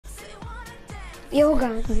Yo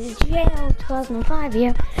guys, it's JL2005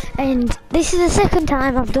 here, and this is the second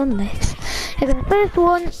time I've done this. The first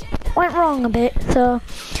one went wrong a bit, so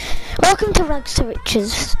welcome to Rags to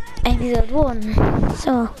Riches, episode 1.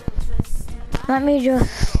 So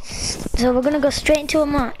we're gonna go straight into a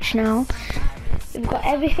match now. We've got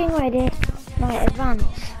everything ready, right, advance.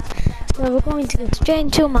 So we're going to go straight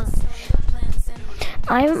into a match.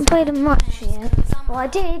 I haven't played a match yet. Well, I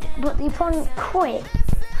did, but the opponent quit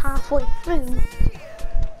halfway through,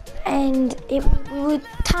 and we were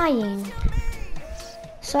tying.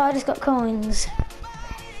 So I just got coins.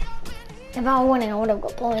 If I won it, I would have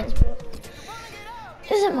got points, but it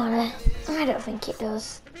doesn't matter. I don't think it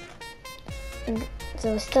does.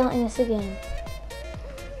 So we're starting this again.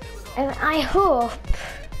 And I hope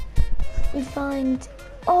we find.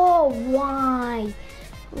 Oh, why?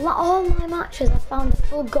 All my matches I found a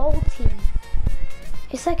full gold team.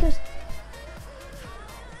 It's like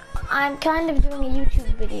I'm kind of doing a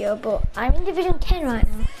YouTube video, but I'm in Division 10 right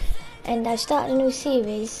now, and I started a new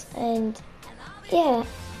series, and yeah,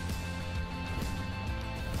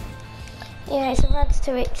 it's a Rags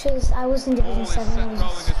to Riches. I was in Division 7.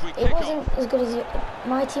 It wasn't as good as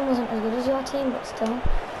my team wasn't as good as your team, but still.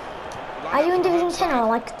 Are you in Division 10 or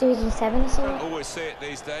like Division 7 or something? I don't always see it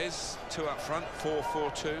these days. 2 up front,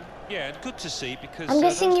 4-4-2. Yeah, good to see because I'm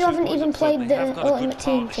guessing you haven't even played the Ultimate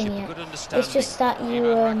Team thing yet. It's just that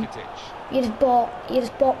you just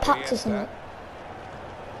bought packs or something.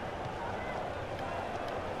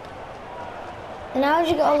 And how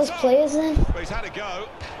did you get all these players then? Well, he's had a go.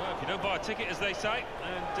 Well, if you don't buy a ticket, as they say,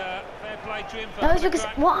 and fair play to him. No, it's because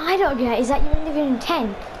what I don't get is that you're in Division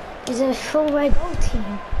 10. Is a full red gold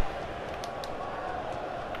team.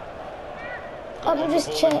 Let me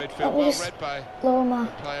just lower my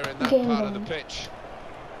game down.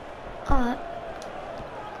 Alright.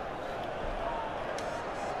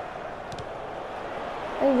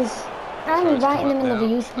 I'm right in the middle of a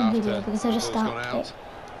YouTube video because I just started it.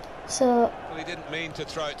 So, he didn't mean to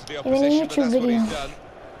throw it to the you're in a YouTube video.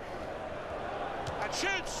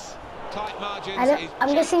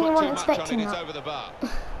 I'm guessing you weren't expecting that.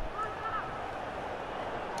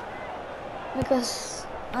 Because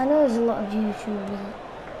I know there's a lot of YouTubers.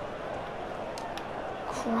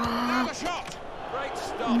 Crap.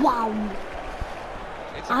 Wow.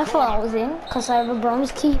 I thought I was in because I have a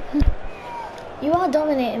bronze keeper. You are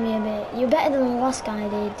dominating me a bit. You're better than the last guy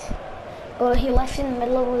did. But he left in the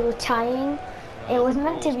middle of we were tying. It was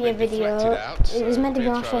meant to be a video. It was meant to be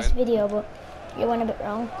my first video, but you went a bit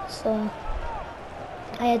wrong. So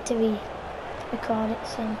I had to record it.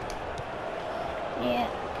 So yeah.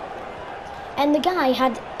 And the guy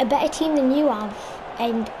had a better team than you have,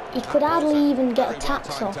 and he could hardly even get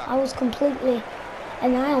attacks off. I was completely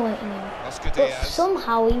annihilating him. But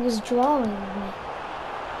somehow he was drawing with me.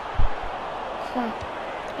 So,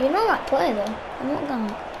 you're an alright player though. I'm not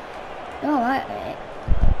gonna. You're alright at it.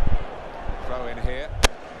 Throw in here.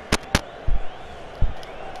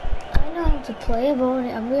 I know how to play about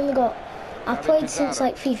it. I've played since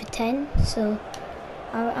like FIFA 10, so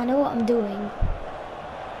I know what I'm doing.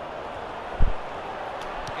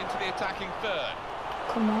 Attacking third.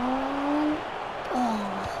 Come on. Oh.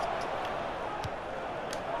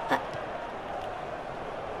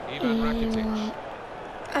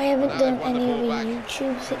 I haven't done any of the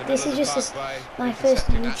YouTube. This is just my first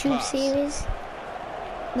YouTube series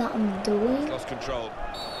that I'm doing. Lost control.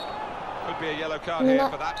 Could be a yellow card here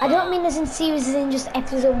for that. I don't mean as in series as in just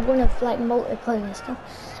episode 1 of like multiplayer and stuff.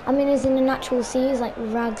 I mean as in an actual series like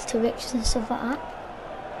Rags to Riches and stuff like that.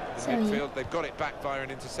 So, midfield, they've got it back via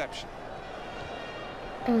an interception.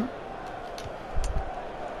 Cut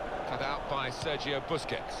out by Sergio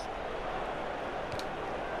Busquets.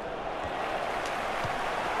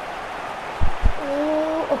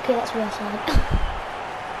 Oh, okay, that's real side.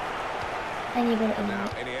 And you got it in now.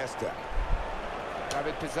 Iniesta.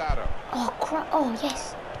 David Pizarro. Oh crap! Oh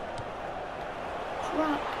yes.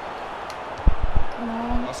 Crap. Come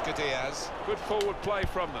on. Oscar Diaz. Good forward play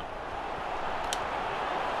from them.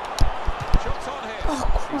 Shots on here. Oh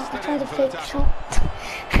crap, I tried a fake shot.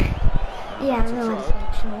 Yeah, I know it's a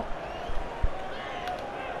fake shot.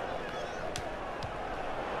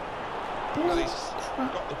 Well, he's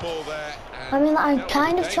got the ball there. I mean, I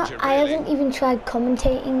kind of tried. I haven't even tried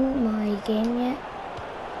commentating my game yet.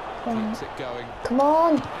 Keeps it going. Come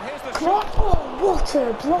on. Come on. Oh, what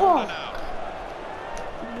a block.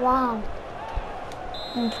 Wow.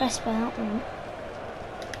 I'm impressed by that one.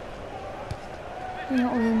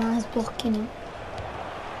 Not really nice blocking him.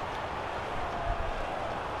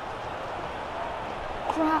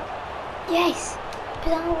 Crap. Yes.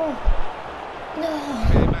 Pizarro. No.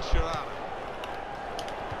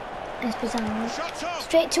 Espizano. Shot off.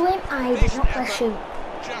 Straight to him. I did not press shoot.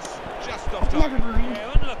 Just off Never target. mind.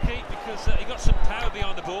 Yeah, unlucky because he got some power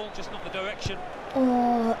behind the ball, just not the direction.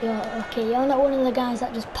 Oh, yeah, okay. You're not one of the guys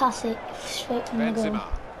that just pass it straight from the goal. Benzema.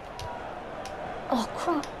 Oh,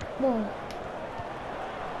 crap. Whoa.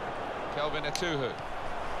 Kelvin Atuhu.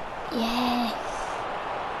 Yes.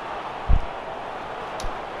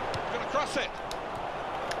 Gonna cross it.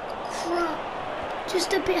 Crap.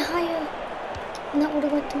 Just a bit higher. And that would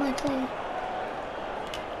have went to my player.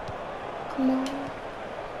 Come on.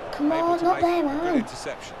 Come Able on, to not make there, good man.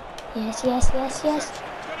 interception. Yes, yes, yes, yes.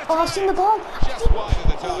 Gonna Oh, I've try seen it. the ball. Just wide of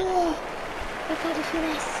the target. Oh, I've had a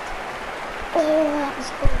finesse. Oh, that was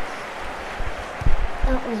close.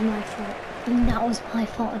 That was my fault. That was my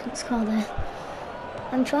fault. I didn't score there.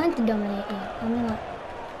 I'm trying to dominate you.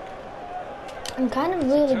 I'm kind of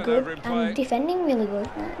really good. I'm defending really good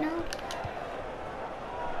right now.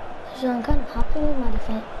 So I'm kind of happy with my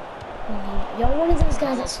defense. You're one of those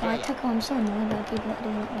guys that slide tackle. I'm so annoyed by people that do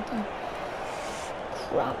that all the time.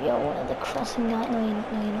 Crap, you're one of the crossing guys. No, you're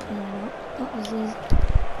not. No, you're not. No, you're not. That was easy.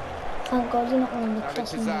 Thank God you're not one of the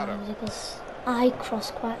crossing guys because I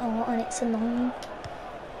cross quite a lot and it's annoying.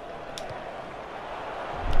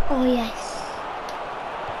 Oh yes.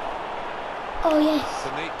 Oh yes. It's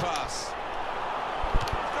a neat pass.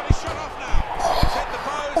 He's got his shot off now. It's hit the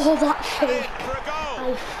post. Oh, that fake. For a goal.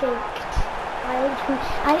 I faked.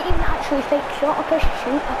 I didn't even actually fake shot. I pushed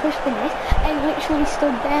shoot. I pushed the miss. I literally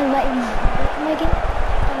stood there letting my game.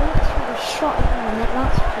 I literally shot it in the net.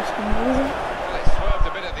 That's just amazing. Well, it swerved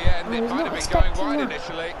a bit at the end. It might have been going wide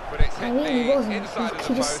initially, but it's hit the inside of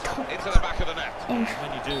the post into the back of the net. When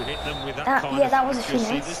you do hit them with that kind of that was a accuracy,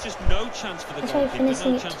 finesse. there's just no chance for the I tried goalkeeper,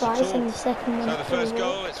 finishing no it chance twice at all. and the second one. So the first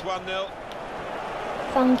goal, it's 1-0.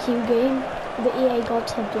 Thank you, game. The EA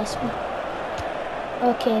gods have blessed me.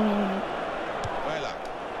 Okay, man.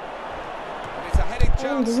 And it's a heading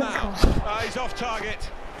chance now. He's off target.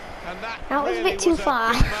 And that was really a bit too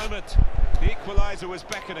far. a big moment. The equaliser was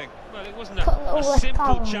beckoning. Well, it wasn't Put a little a less simple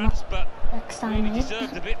power on chance, but next time, really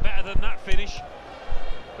deserved a bit better than that finish.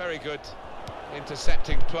 Very good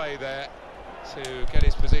intercepting play there to get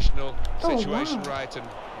his positional situation right and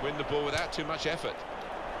win the ball without too much effort.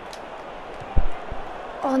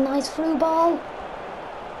 Oh, nice through ball.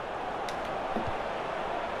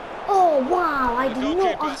 Oh, wow, I did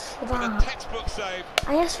not ask for that. A textbook save.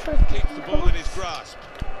 I asked for Keeps the ball in his grasp.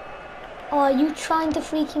 Oh, are you trying to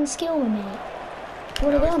freaking skill with me? You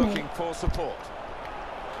wanna Now go, he's mate? looking for support.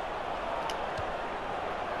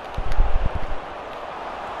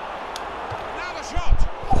 Now the shot.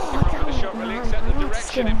 Oh, The shot really except the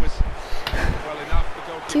direction. It was well enough. The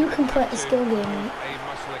goalkeeper Two didn't complete have to skill game, use mate. a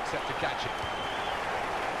muscle except to catch it.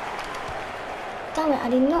 Damn it, I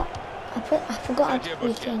did not. I forgot how to Sergio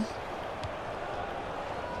freaking. Busquets.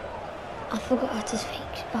 I forgot how to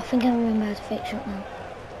fake. I think I remember how to fake shot now.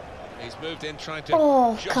 He's moved in trying to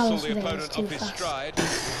jostle Carlos the Vela's opponent too off his fast. stride.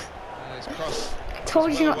 And his cross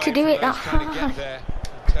Told you not to do it that trying to hard. get there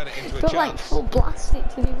and turn it into a Don't like chance. full blast it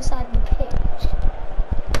to the other side of the pitch.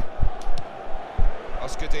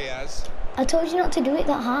 Oscar Diaz. I told you not to do it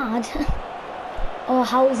that hard. Oh,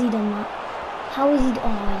 how has he done that? How has he? Oh,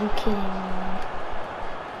 are you kidding me, man?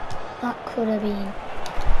 That could have been.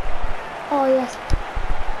 Oh yes.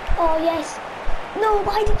 Oh yes. No,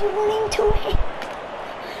 why did you run into it?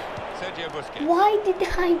 Sergio Busquets. Why did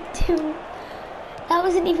I do? That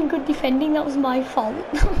wasn't even good defending. That was my fault.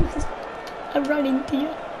 I ran into you.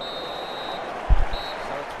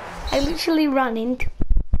 I literally ran into.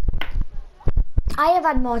 I've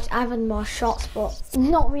had more shots, but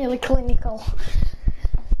not really clinical.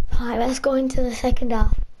 Right, let's go into the second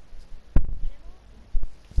half.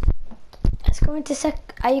 Let's go into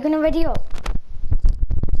Are you gonna ready up?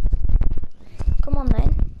 Come on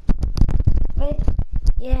then. Ready?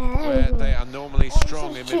 Yeah, there we go. They are normally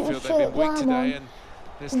strong in just midfield. They've been weak today, and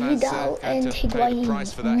this lad's Vidal going and to pay the Higuain.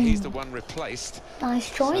 price for that. He's the one replaced. Nice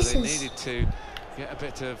So choices. they needed to get a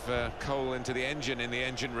bit of coal into the engine in the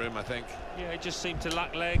engine room, I think. Yeah, it just seemed to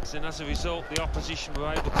lack legs, and as a result, the opposition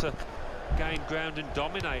were able to gain ground and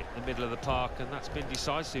dominate the middle of the park, and that's been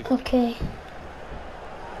decisive. Okay.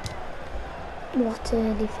 What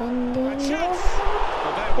a defending. A chance.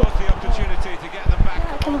 Well, there was the opportunity to get them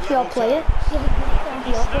back. Come off your player.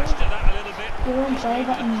 He snatched at that a little bit. Your own player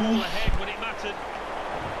got Pull me. ahead when it mattered.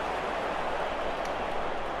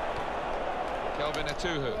 Kelvin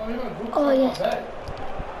Atuhu. Oh yes.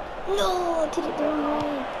 No, I did it the wrong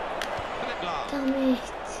way. Philip Lahm. Damn it.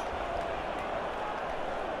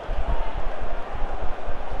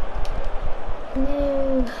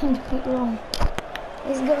 No, I did it wrong.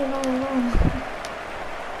 It's going all wrong.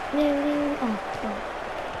 No, no.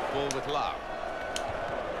 Oh, Ball with love.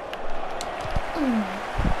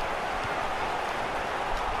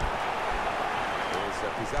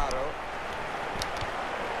 Here's Pizarro.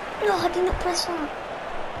 No, I didn't press that.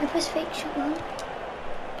 I pressed fake shot one.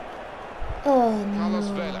 Oh no. Carlos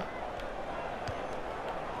Vela.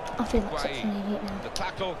 I feel like such an idiot now. The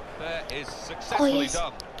tackle there is successfully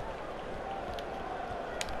done.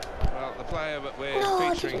 Well, the player that we're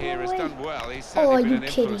featuring here has done well. He's certainly been an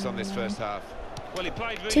influence on this first half. Well, he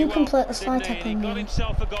played really Two well, complete the slide tackle. He got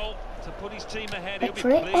himself a goal to put his team ahead. He'll be for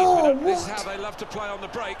it. pleased Oh, with what? This is how they love to play on the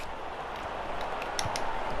break.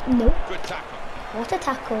 Nope. Good tackle. What a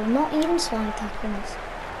tackle, not even slide tackles.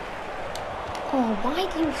 Oh, why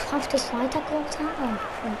do you have to slide tackle all the time?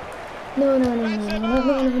 Oh,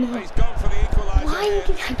 no. He's gone for the equaliser. Why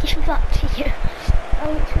did I give that to you?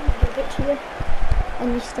 I literally gave it to you.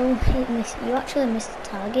 And you still missed. You actually missed the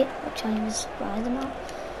target, which I was surprised about.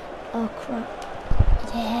 Oh crap.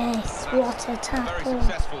 Yes, what a tackle. Very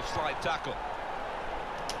successful slide tackle.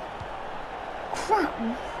 Crap,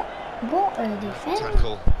 what a defence.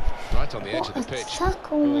 Tackle right on the edge of the pitch.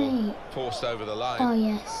 Tackle, mate. Forced over the line. Oh,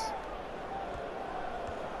 yes.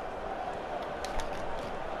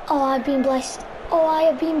 Oh, I've been blessed. Oh, I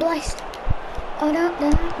have been blessed. Oh, no. Oh,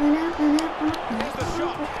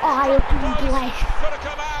 I have been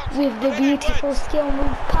blessed with the beautiful skill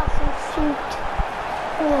move, pass and shoot.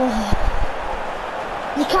 Oh.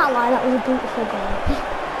 You can't lie, that was a beautiful goal.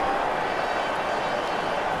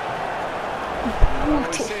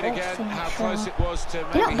 We see it again, how close it was to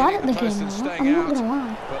maybe You're not bad at the hitting the post game, and though. staying I'm not out. gonna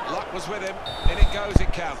lie. But luck was with him. In it goes,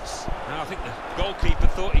 it counts. Now, I think the goalkeeper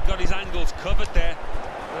thought he got his angles covered there.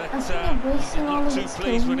 But I think I'm wasting all not of too his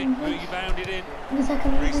pleased when it skill. rebounded in. Because I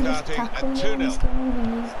can even just Restarting tackle at him,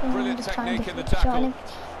 2-0. Brilliant just trying technique to in the shot tackle. him,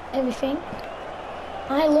 everything.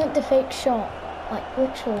 I learnt the fake shot, like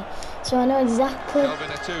literally, so I know exactly.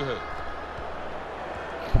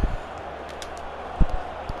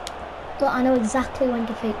 But I know exactly when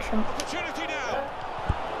to fake shot. Opportunity now.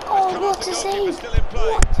 Oh, what a save! Still in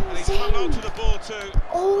play. What And a he's hung on to save! the ball too.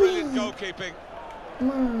 Oh, Brilliant goalkeeping.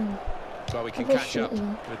 man. Well, we can I catch up wish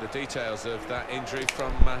it with the details of that injury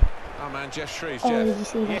from our man Jeff Shreves. Oh, Jeff. did you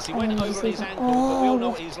see that? Yes, he went did you over see his that? ankle, but we all know Oh,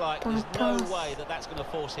 what he's like. There's bad no pass. way that that's going to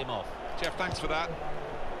force him off. Jeff, thanks for that.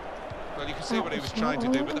 Well, you can see That what he was was trying to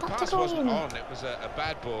not do, on. but the That's pass a goal, wasn't you know. on. It was a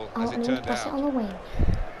bad ball, I as want it to turned pass it on out. the wing.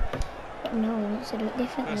 But no, he wants to do it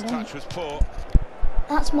differently. First don't touch he? was poor.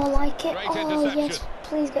 That's more like it. Great Oh, interception. yes,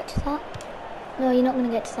 please get to that. No, you're not going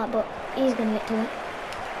to get to that, but he's going to get to it.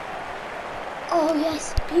 Oh,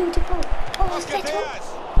 yes, beautiful. Oh, set up.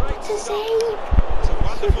 What a save. It's a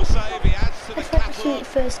wonderful save. He adds to the I thought he shoot catalogue it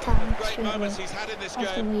first time. of great straight moments away. he's had in this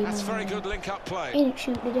That's the game. way That's he very won. good link-up play. He didn't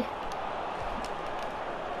shoot, did he?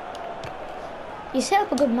 You set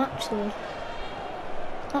up a good match, though.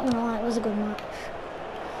 Not gonna lie, it was a good match.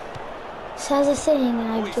 So as I was saying,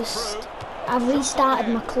 I've restarted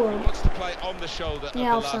my He club. wants to play on the shoulder of the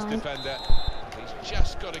last offside. defender. He's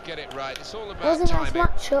just got to get it right. It's all It about was a nice timing.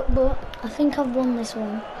 matchup, but I think I've won this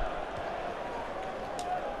one.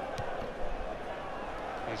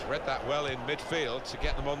 He's read that well in midfield to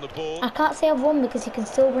get them on the ball. I can't say I've won because he can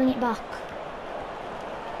still bring it back.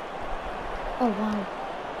 Oh wow.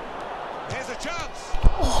 Here's a chance.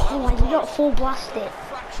 Oh, I did not full blast it.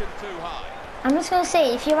 Fraction too high. I'm just going to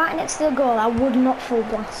say, if you're right next to the goal, I would not full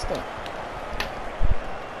blast it.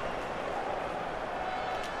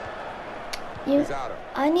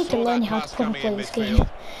 I need to learn how to properly play this game.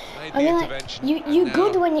 I mean, like, you're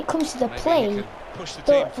good when it comes to the play,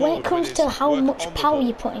 but when it comes to how much power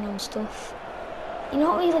you're putting on stuff, you're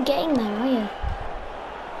not really getting there, are you?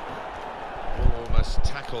 Ball almost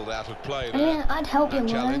tackled out of play I there. mean, I'd help you That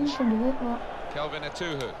learn challenge. to do it, but Kelvin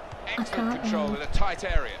Atuhu. I Excellent can't. control in a tight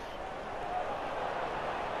area.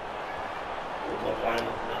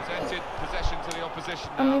 Presented possession to the opposition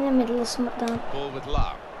I'm in now. the middle of SmackDown. Ball with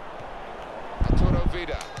Lam. Arturo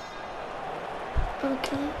Vida.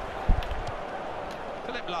 Okay.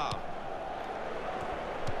 Philip Lam.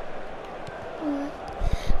 Alright.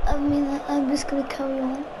 I mean, I'm just gonna carry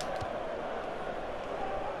on.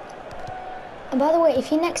 And by the way,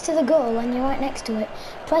 if you're next to the goal and you're right next to it,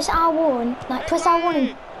 press R1, like press R1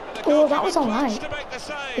 and... Oh, that was alright.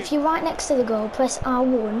 If you're right next to the goal, press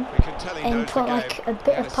R1 and put like a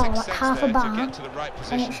bit of power, like half a bar,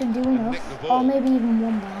 and it should do enough. Or maybe even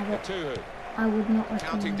one bar, but I would not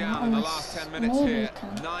recommend that unless maybe you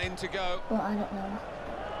can. 9 to go. But I don't know.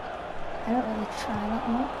 I don't really try that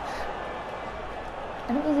much.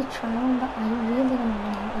 I don't really try on that. Are you really going to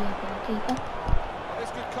run out with your goalkeeper?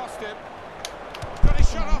 This could cost him. Got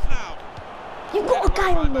his shot off now. You've got a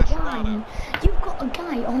guy on the line. You've got a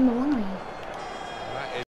guy on the line.